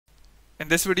In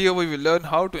this video, we will learn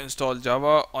how to install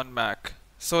Java on Mac.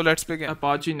 So let's begin.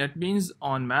 Apache NetBeans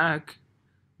on Mac.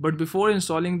 But before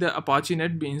installing the Apache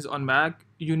NetBeans on Mac,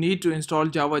 you need to install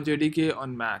Java JDK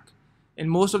on Mac. In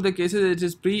most of the cases, it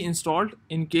is pre-installed.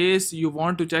 In case you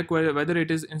want to check whether it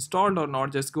is installed or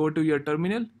not, just go to your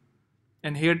terminal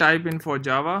and here type in for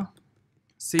Java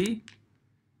C.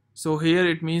 So here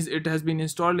it means it has been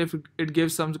installed. If it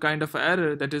gives some kind of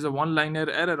error, that is a one-liner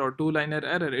error or two-liner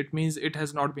error, it means it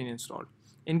has not been installed.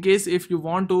 In case if you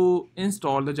want to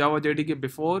install the Java JDK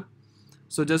before,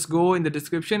 so just go in the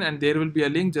description and there will be a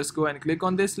link. Just go and click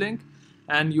on this link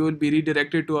and you will be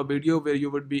redirected to a video where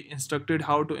you would be instructed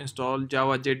how to install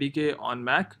Java JDK on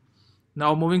Mac.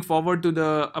 Now moving forward to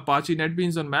the Apache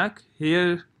NetBeans on Mac,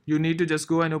 here you need to just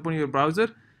go and open your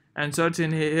browser and search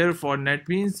in here for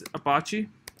NetBeans Apache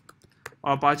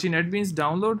or Apache NetBeans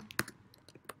download.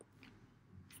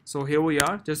 So here we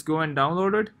are, just go and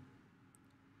download it.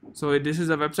 So this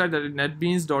is a website that is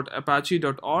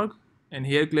netbeans.apache.org, and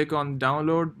here click on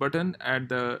download button at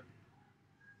the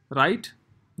right.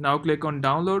 Now click on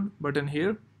download button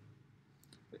here.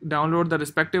 Download the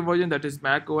respective version, that is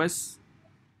Mac OS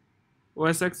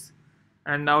X,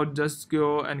 and now just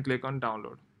go and click on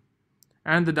download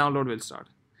and the download will start.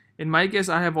 In my case,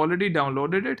 I have already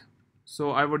downloaded it,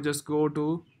 so I would just go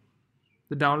to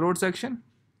the download section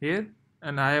here,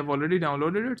 and I have already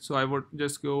downloaded it, so I would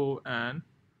just go and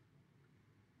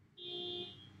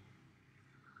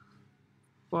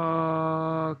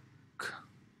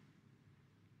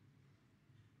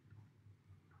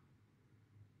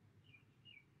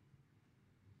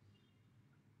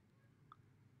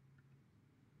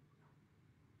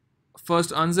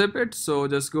first unzip it. So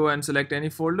just go and select any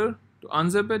folder to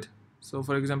unzip it. So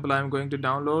for example, I'm going to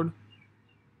download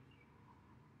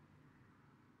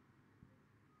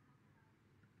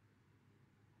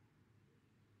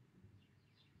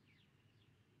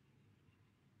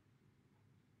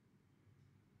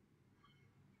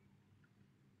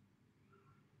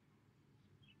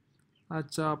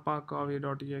अच्छा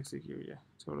पाकावी.exe की हुई है,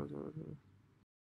 छोड़ो छोड़ो छोड़ो